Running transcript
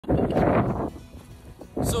So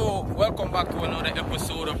welcome back to another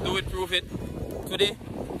episode of Do It Prove It. Today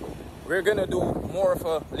we're gonna do more of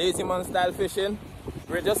a lazy man style fishing.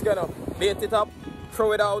 We're just gonna bait it up,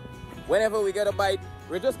 throw it out. Whenever we get a bite,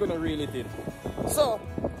 we're just gonna reel it in. So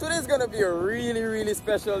today's gonna be a really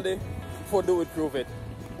special day for Do It Prove It.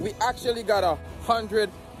 We actually got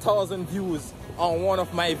 100,000 views on one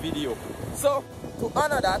of my videos. So to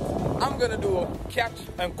honor that, I'm gonna do a catch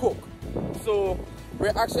and cook. So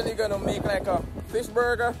we're actually gonna make like a fish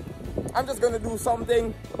burger. I'm just gonna do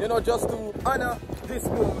something, you know, just to honor this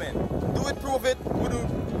moment. Do It Prove It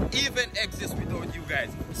wouldn't even exist without you guys.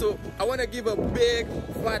 So I wanna give a big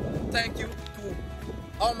fat thank you to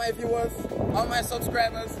all my viewers, all my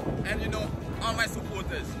subscribers, and you know, all my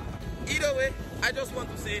supporters. Either way, I just want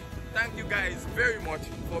to say thank you guys very much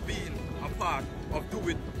for being a part of Do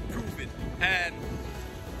It Prove It. And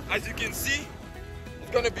as you can see, it's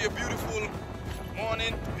gonna be a beautiful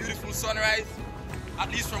morning, beautiful sunrise,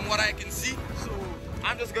 at least from what I can see. So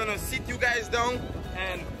I'm just gonna sit you guys down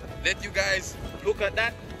and let you guys look at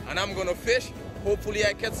that, and I'm gonna fish. Hopefully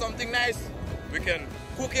I catch something nice. We can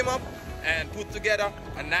cook him up and put together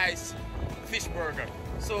a nice fish burger.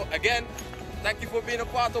 So again, thank you for being a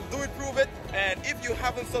part of Do It Prove It. And if you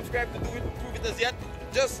haven't subscribed to Do It Prove It as yet,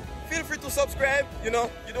 just feel free to subscribe. You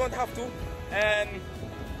know, you don't have to. And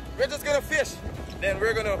we're just gonna fish. Then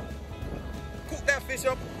we're gonna cook that fish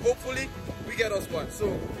up. Hopefully we get a spot.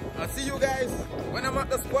 So I'll see you guys when I'm at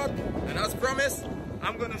the spot, and as promised,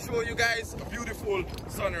 I'm gonna show you guys a beautiful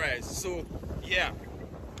sunrise. So yeah.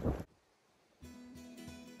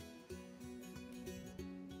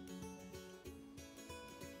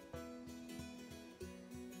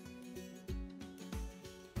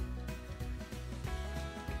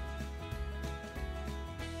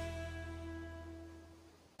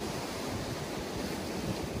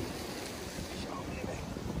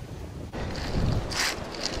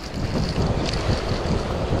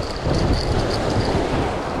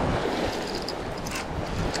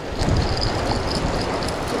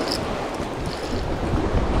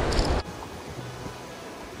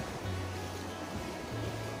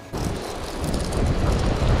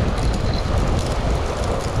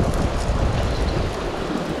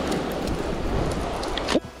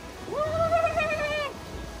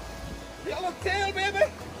 Yellowtail, baby!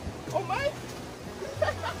 Oh my!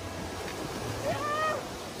 Yeah.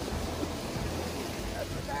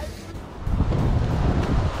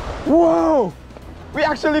 Whoa! We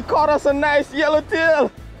actually caught us a nice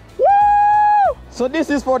yellowtail! Woo! So this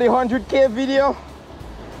is for the 100K video.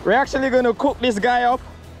 We're actually gonna cook this guy up,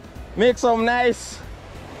 make some nice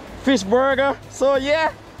fish burger. So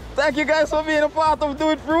yeah, thank you guys for being a part of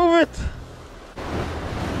Do It Prove It.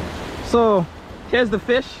 So here's the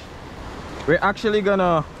fish. We're actually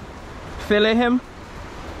gonna fillet him.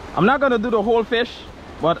 I'm not gonna do the whole fish,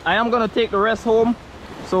 but I am gonna take the rest home.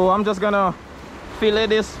 So I'm just gonna fillet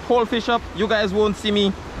this whole fish up. You guys won't see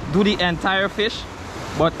me do the entire fish,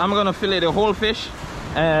 but I'm gonna fillet the whole fish,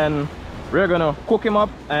 and we're gonna cook him up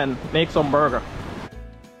and make some burger.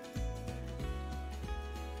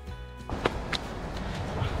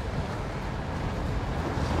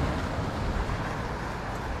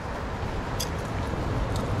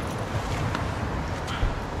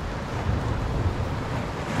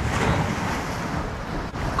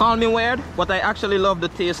 Call me weird, but I actually love the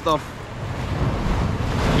taste of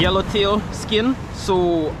yellowtail skin.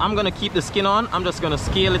 So I'm gonna keep the skin on. I'm just gonna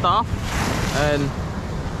scale it off, and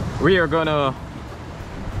we are gonna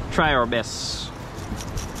try our best.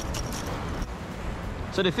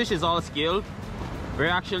 So the fish is all scaled. We're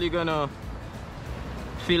actually gonna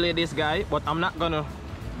fillet this guy, but I'm not gonna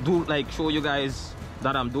do like show you guys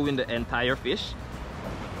that I'm doing the entire fish.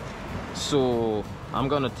 So I'm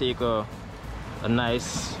gonna take a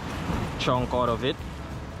nice chunk out of it.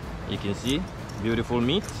 You can see beautiful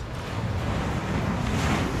meat.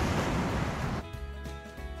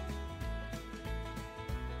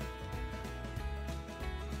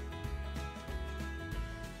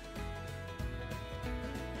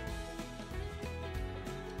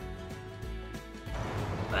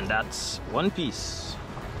 And that's one piece.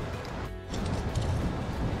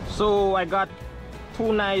 So I got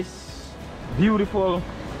two nice beautiful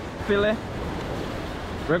fillet.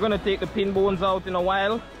 We're gonna take the pin bones out in a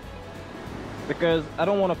while because I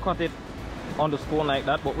don't want to cut it on the stone like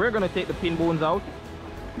that, but we're gonna take the pin bones out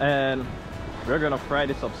and we're gonna fry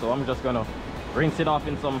this up. So I'm just gonna rinse it off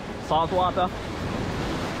in some salt water.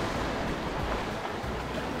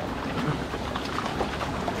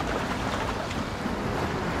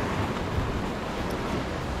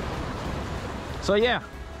 So yeah,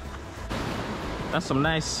 that's some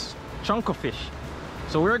nice chunk of fish.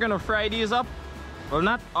 So we're gonna fry these up. Well,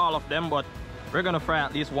 not all of them, but we're gonna fry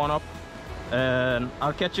at least one up. And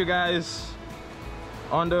I'll catch you guys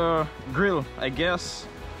on the grill, I guess.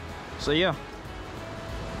 So yeah.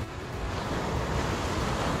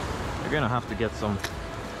 We're gonna have to get some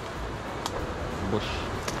bush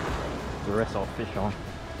to rest our fish on.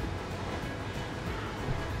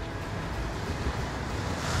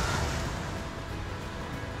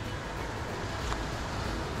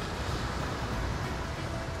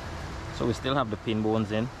 So we still have the pin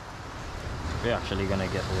bones in. We're actually gonna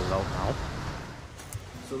get those out now.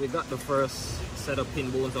 So we got the first set of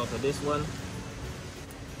pin bones out of this one.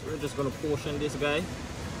 So we're just gonna portion this guy.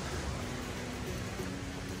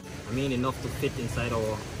 I mean enough to fit inside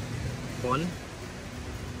our bun,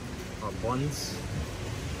 our buns.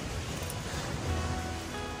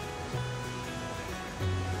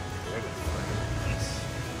 Nice.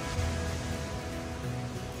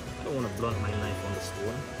 I don't want to blunt my knife on the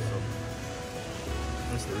stone, so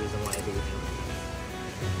that's the reason why I do it.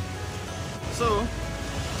 So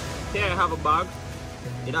here I have a bag.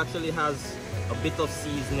 It actually has a bit of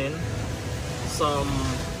seasoning, some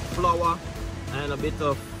flour, and a bit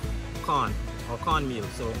of corn or cornmeal.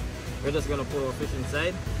 So we're just gonna put our fish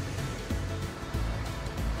inside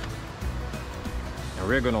and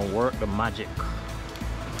we're gonna work the magic.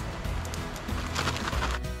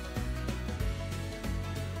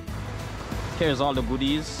 Here's all the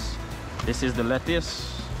goodies. This is the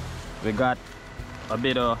lettuce. We got a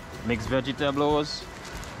bit of mixed vegetables.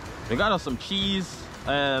 We got us some cheese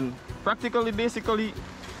and practically basically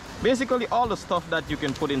all the stuff that you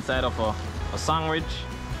can put inside of a sandwich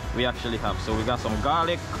we actually have. So we got some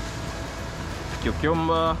garlic,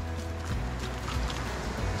 cucumber,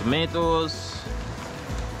 tomatoes,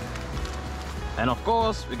 and of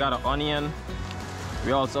course we got an onion.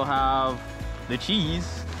 We also have the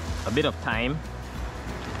cheese, a bit of thyme,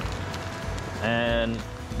 and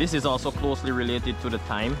this is also closely related to the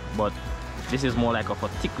thyme, but this is more like of a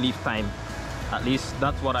thick leaf thyme. At least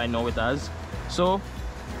that's what I know it as. So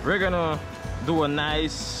we're gonna do a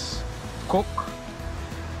nice cook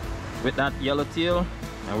with that yellowtail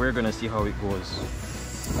and we're gonna see how it goes.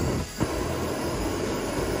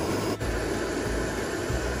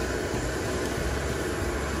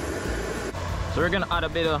 So we're gonna add a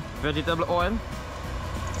bit of vegetable oil.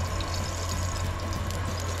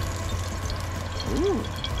 Ooh.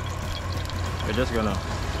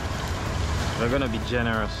 We're gonna be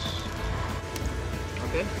generous.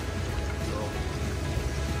 Okay, so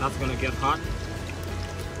that's gonna get hot.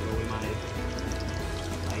 So we might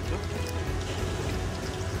light it.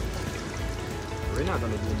 We're not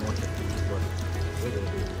gonna do much of these, but we're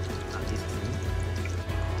gonna do at least 3.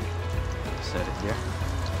 Set it here.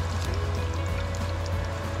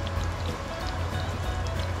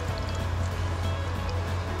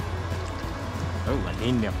 Oh, an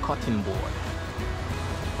Indian cutting board.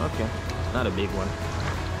 Okay, not a big one,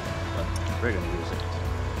 but we're gonna use it.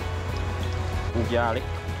 Garlic.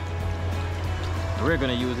 We're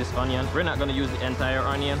gonna use this onion. We're not gonna use the entire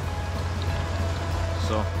onion,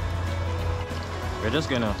 so we're just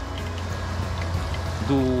gonna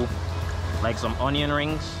do like some onion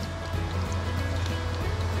rings.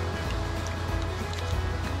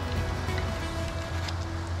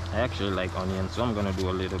 I actually like onions, so I'm gonna do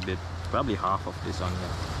a little bit, probably half of this onion.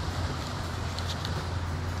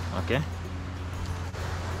 Okay,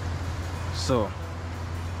 so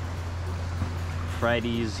fry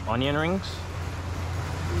these onion rings.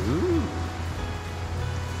 Ooh.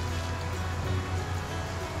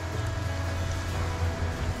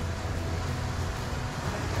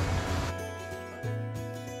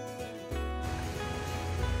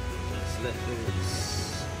 Let's let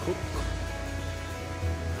those cook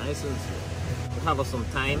nice and slow. We have some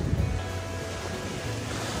thyme.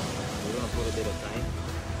 We're gonna put a bit of thyme.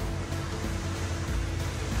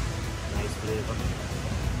 Nice flavor.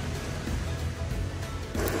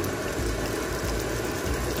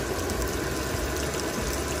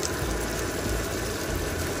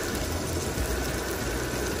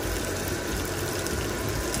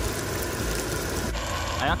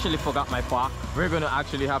 I actually forgot my fork. We're gonna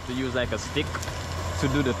actually have to use like a stick to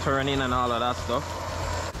do the turning and all of that stuff.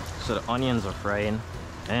 So the onions are frying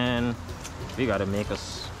and we gotta make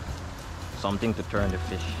us something to turn the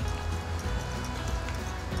fish.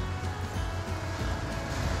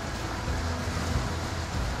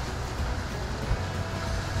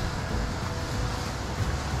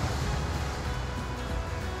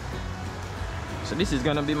 So this is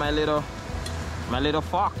gonna be my little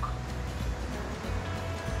fork,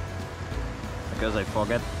 because I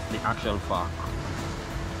forget the actual fork.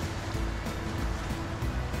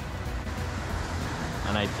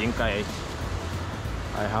 and I think I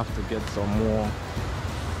have to get some more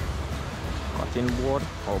cutting board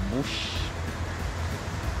or bush.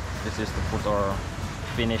 This is to put our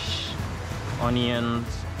finished onions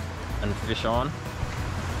and fish on.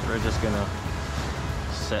 So we're just gonna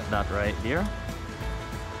set that right there.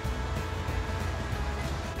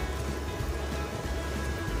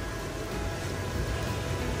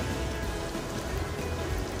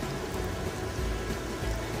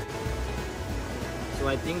 So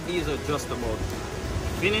I think these are just about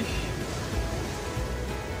finished.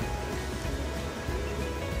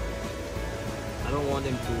 I don't want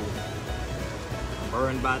them to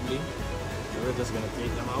burn badly, so we're just gonna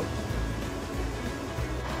take them out.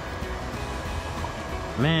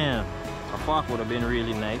 Man, a fork would have been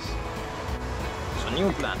really nice. It's a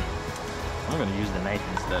new plan. I'm gonna use the knife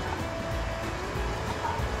instead.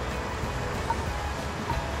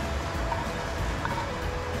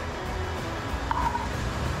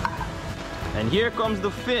 And here comes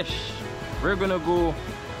the fish. We're gonna go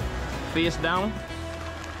face down.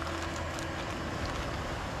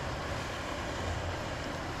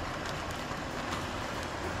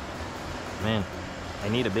 Man, I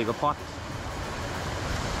need a bigger pot.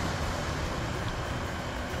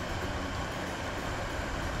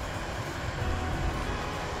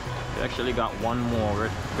 We actually got one more.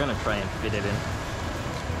 We're gonna try and fit it in.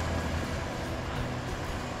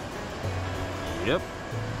 Yep.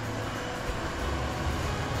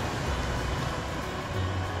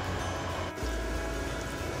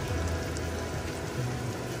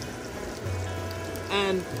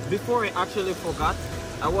 And before I actually forgot,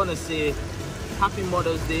 I want to say Happy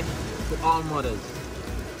Mother's Day to all mothers.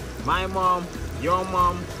 My mom, your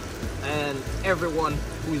mom, and everyone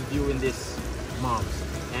who is viewing this, moms.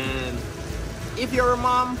 And if you're a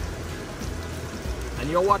mom and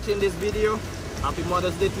you're watching this video, Happy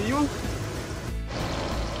Mother's Day to you.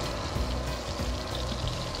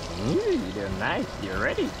 They're nice, they're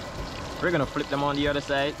ready. We're gonna flip them on the other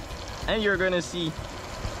side, and you're gonna see,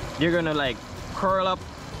 you're gonna like curl up.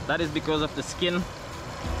 That is because of the skin,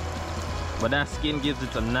 but that skin gives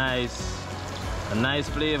it a nice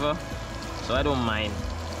flavor, so I don't mind.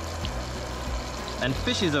 And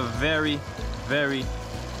fish is a very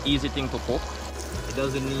easy thing to cook. It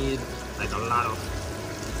doesn't need like a lot of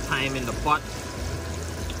time in the pot,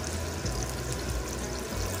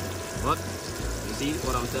 but you see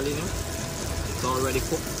what I'm telling you, it's already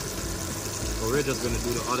cooked. So we're just gonna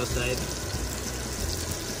do the other side.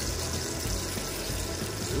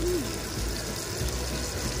 Ooh.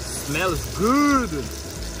 Smells good.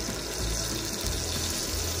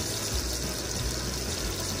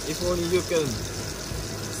 If only you can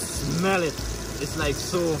smell it. It's like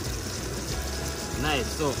so nice.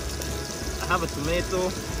 So I have a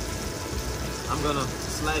tomato. I'm gonna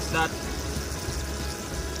slice that.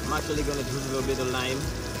 I'm actually gonna drizzle a bit of lime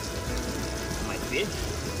on my fish.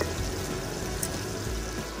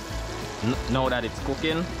 Now that it's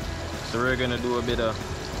cooking, so we're gonna do a bit of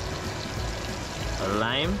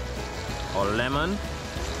lime or lemon,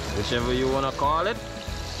 whichever you wanna call it.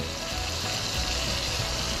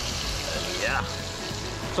 Yeah.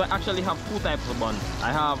 So I actually have two types of bun.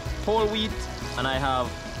 I have whole wheat and I have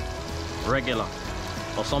regular,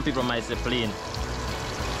 or some people might say plain.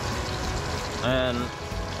 And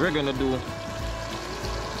we're gonna do,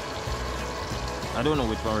 I don't know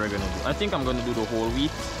which one we're gonna do. I think I'm gonna do the whole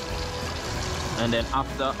wheat, and then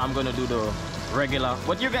after I'm gonna do the regular.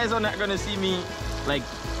 But you guys are not gonna see me like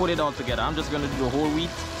put it all together. I'm just gonna do the whole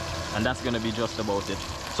wheat, and that's gonna be just about it.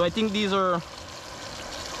 So I think these are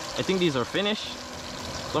finished.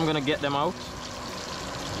 So I'm gonna get them out.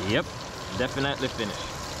 Yep, definitely finished.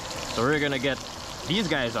 So we're gonna get these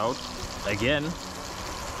guys out again.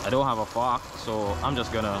 I don't have a fork, so I'm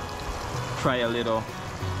just gonna try a little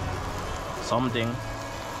something,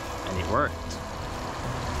 and it worked.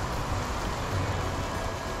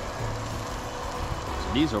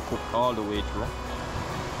 So these are cooked all the way through.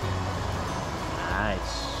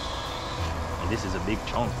 Nice. And this is a big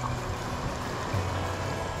chunk.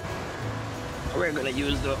 We're gonna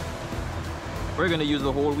use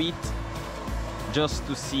the whole wheat just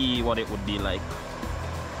to see what it would be like.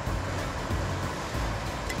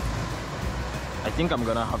 I think I'm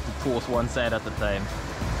gonna have to toast one side at a time.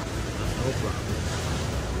 No problem.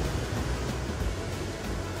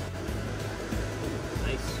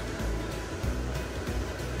 Nice.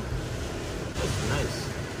 That's nice.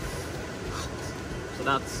 So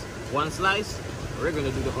that's one slice. We're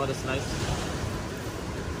gonna do the other slice.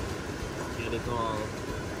 Get it all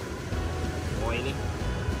oily.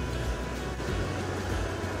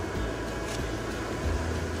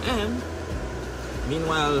 And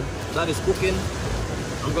meanwhile that is cooking,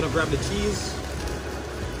 I'm gonna grab the cheese.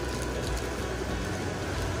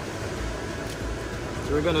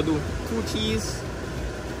 So we're gonna do 2 cheese,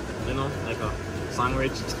 you know, like a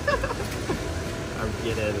sandwich. I'm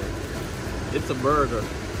kidding. It's a burger,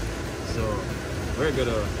 so we're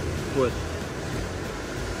gonna put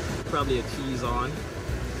probably a cheese on,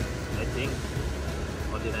 I think.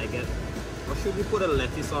 What did I get? Or should we put a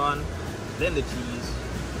lettuce on, then the cheese,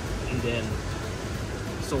 and then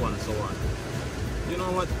so on and so on? You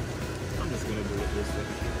know what? I'm just gonna do it this way.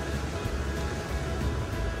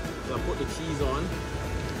 So I put the cheese on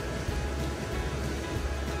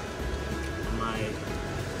my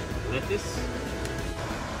lettuce.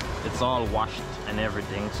 It's all washed and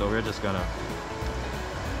everything, so we're just gonna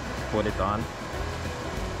put it on.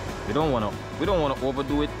 We don't wanna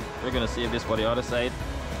overdo it. We're gonna save this for the other side.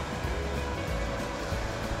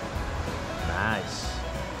 Nice.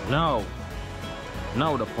 Now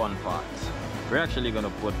the fun part. We're actually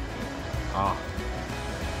gonna put a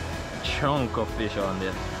chunk of fish on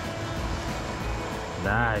there.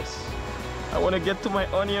 Nice. I wanna get to my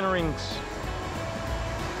onion rings.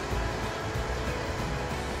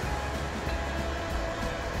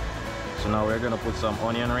 So now we're gonna put some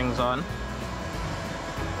onion rings on.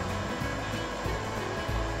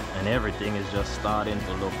 And everything is just starting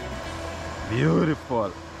to look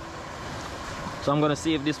beautiful. So I'm gonna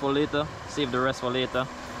save this for later, save the rest for later.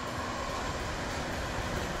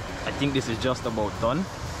 I think this is just about done.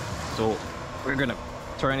 So we're gonna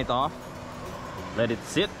turn it off, let it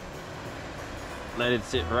sit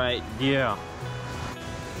right there.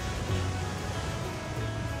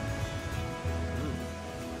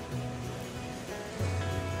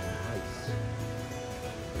 Nice.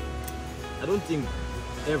 I don't think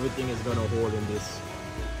everything is gonna hold in this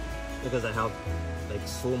because I have like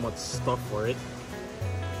so much stuff for it.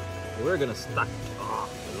 We're gonna stack. Ah,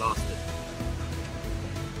 I lost it.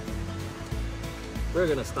 We're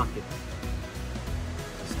gonna stack it.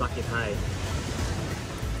 Stack it high.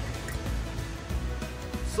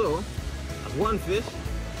 So, as one fish,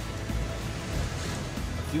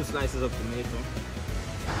 a few slices of tomato.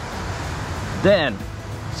 Then,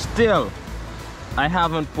 still, I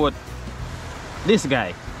haven't put this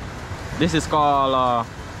guy. This is called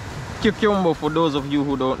cucumber, for those of you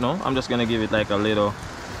who don't know. I'm just gonna give it like a little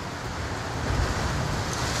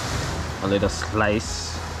slice.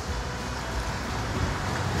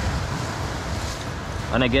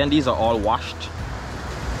 And again, these are all washed.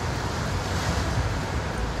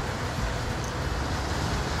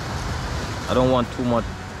 I don't want too much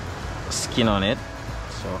skin on it,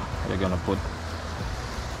 so we're gonna put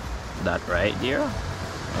that right there.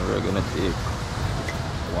 And we're gonna take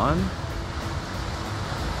 1,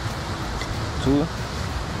 2,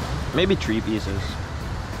 maybe 3 pieces.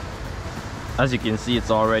 As you can see,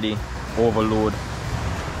 it's already overload.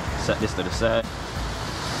 Set this to the side.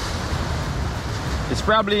 It's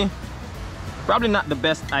probably not the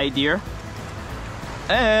best idea.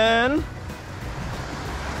 And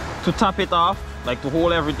to top it off, like to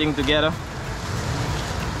hold everything together,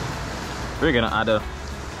 we're gonna add a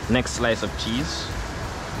next slice of cheese,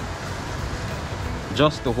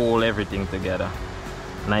 just to hold everything together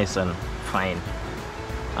nice and fine.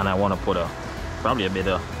 And I want to put probably a bit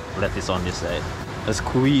of lettuce on this side. Let's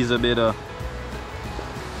squeeze a bit of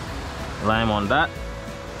lime on that.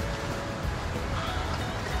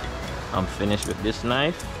 I'm finished with this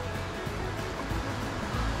knife.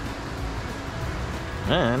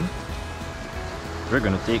 And we're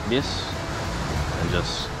gonna take this and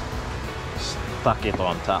just stack it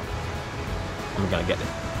on top. I'm gonna get it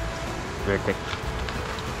very quick.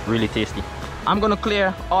 Really tasty. I'm gonna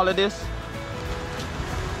clear all of this.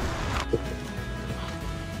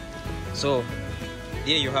 So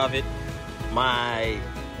there you have it, my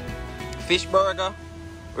fish burger.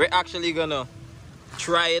 We're actually gonna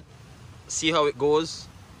try it, see how it goes.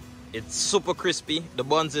 It's super crispy, the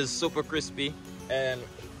buns is super crispy, and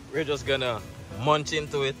we're just gonna munch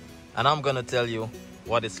into it, and I'm gonna tell you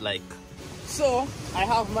what it's like. So I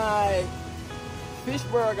have my fish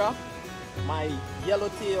burger, my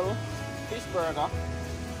Yellowtail fish burger.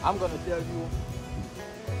 I'm gonna tell you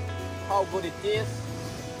how good it tastes.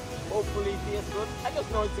 Hopefully it tastes good. I just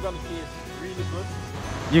know it's gonna taste really good.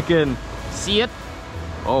 You can see it.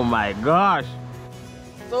 Oh my gosh.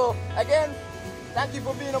 So again, thank you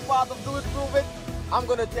for being a part of Do It Prove It. I'm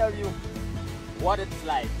gonna tell you what it's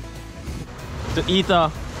like to eat a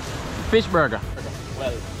fish burger.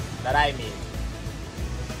 Well, that I made.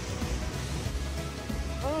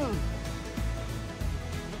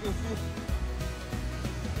 You can see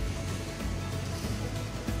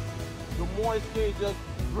the moisture is just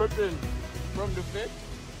dripping from the fish.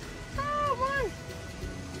 Oh my!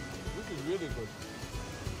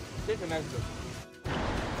 good. Chicken is good.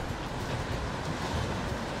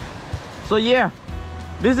 So yeah,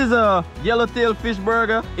 this is a Yellowtail fish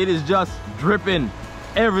burger. It is just dripping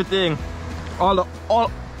everything. All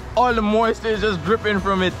the moisture is just dripping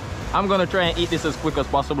from it. I'm gonna try and eat this as quick as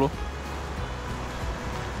possible.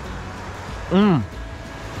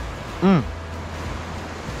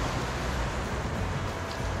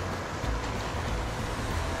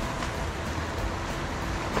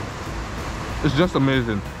 It's just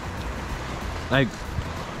amazing. Like,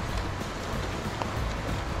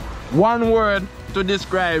 one word to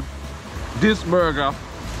describe this burger.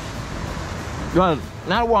 Well,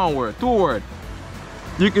 not one word, 2 words.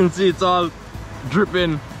 You can see it's all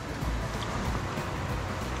dripping.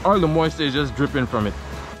 All the moisture is just dripping from it.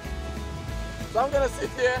 So I'm gonna sit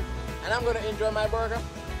here and I'm gonna enjoy my burger.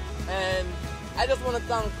 And I just want to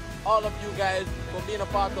thank all of you guys for being a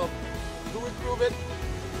part of Do It Prove It.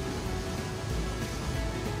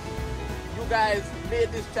 You guys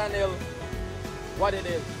made this channel what it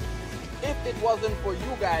is. If it wasn't for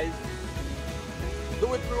you guys,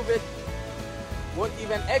 Do It Prove It won't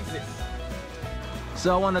even exist.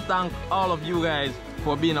 So I want to thank all of you guys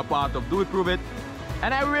for being a part of Do It Prove It.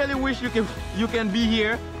 And I really wish you can be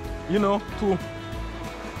here, you know, to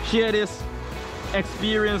share this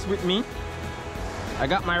experience with me. I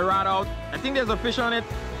got my rod out. I think there's a fish on it,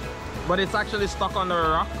 but it's actually stuck under a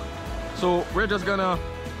rock. So we're just gonna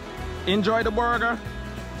enjoy the burger,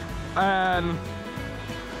 and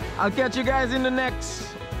I'll catch you guys in the next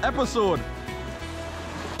episode.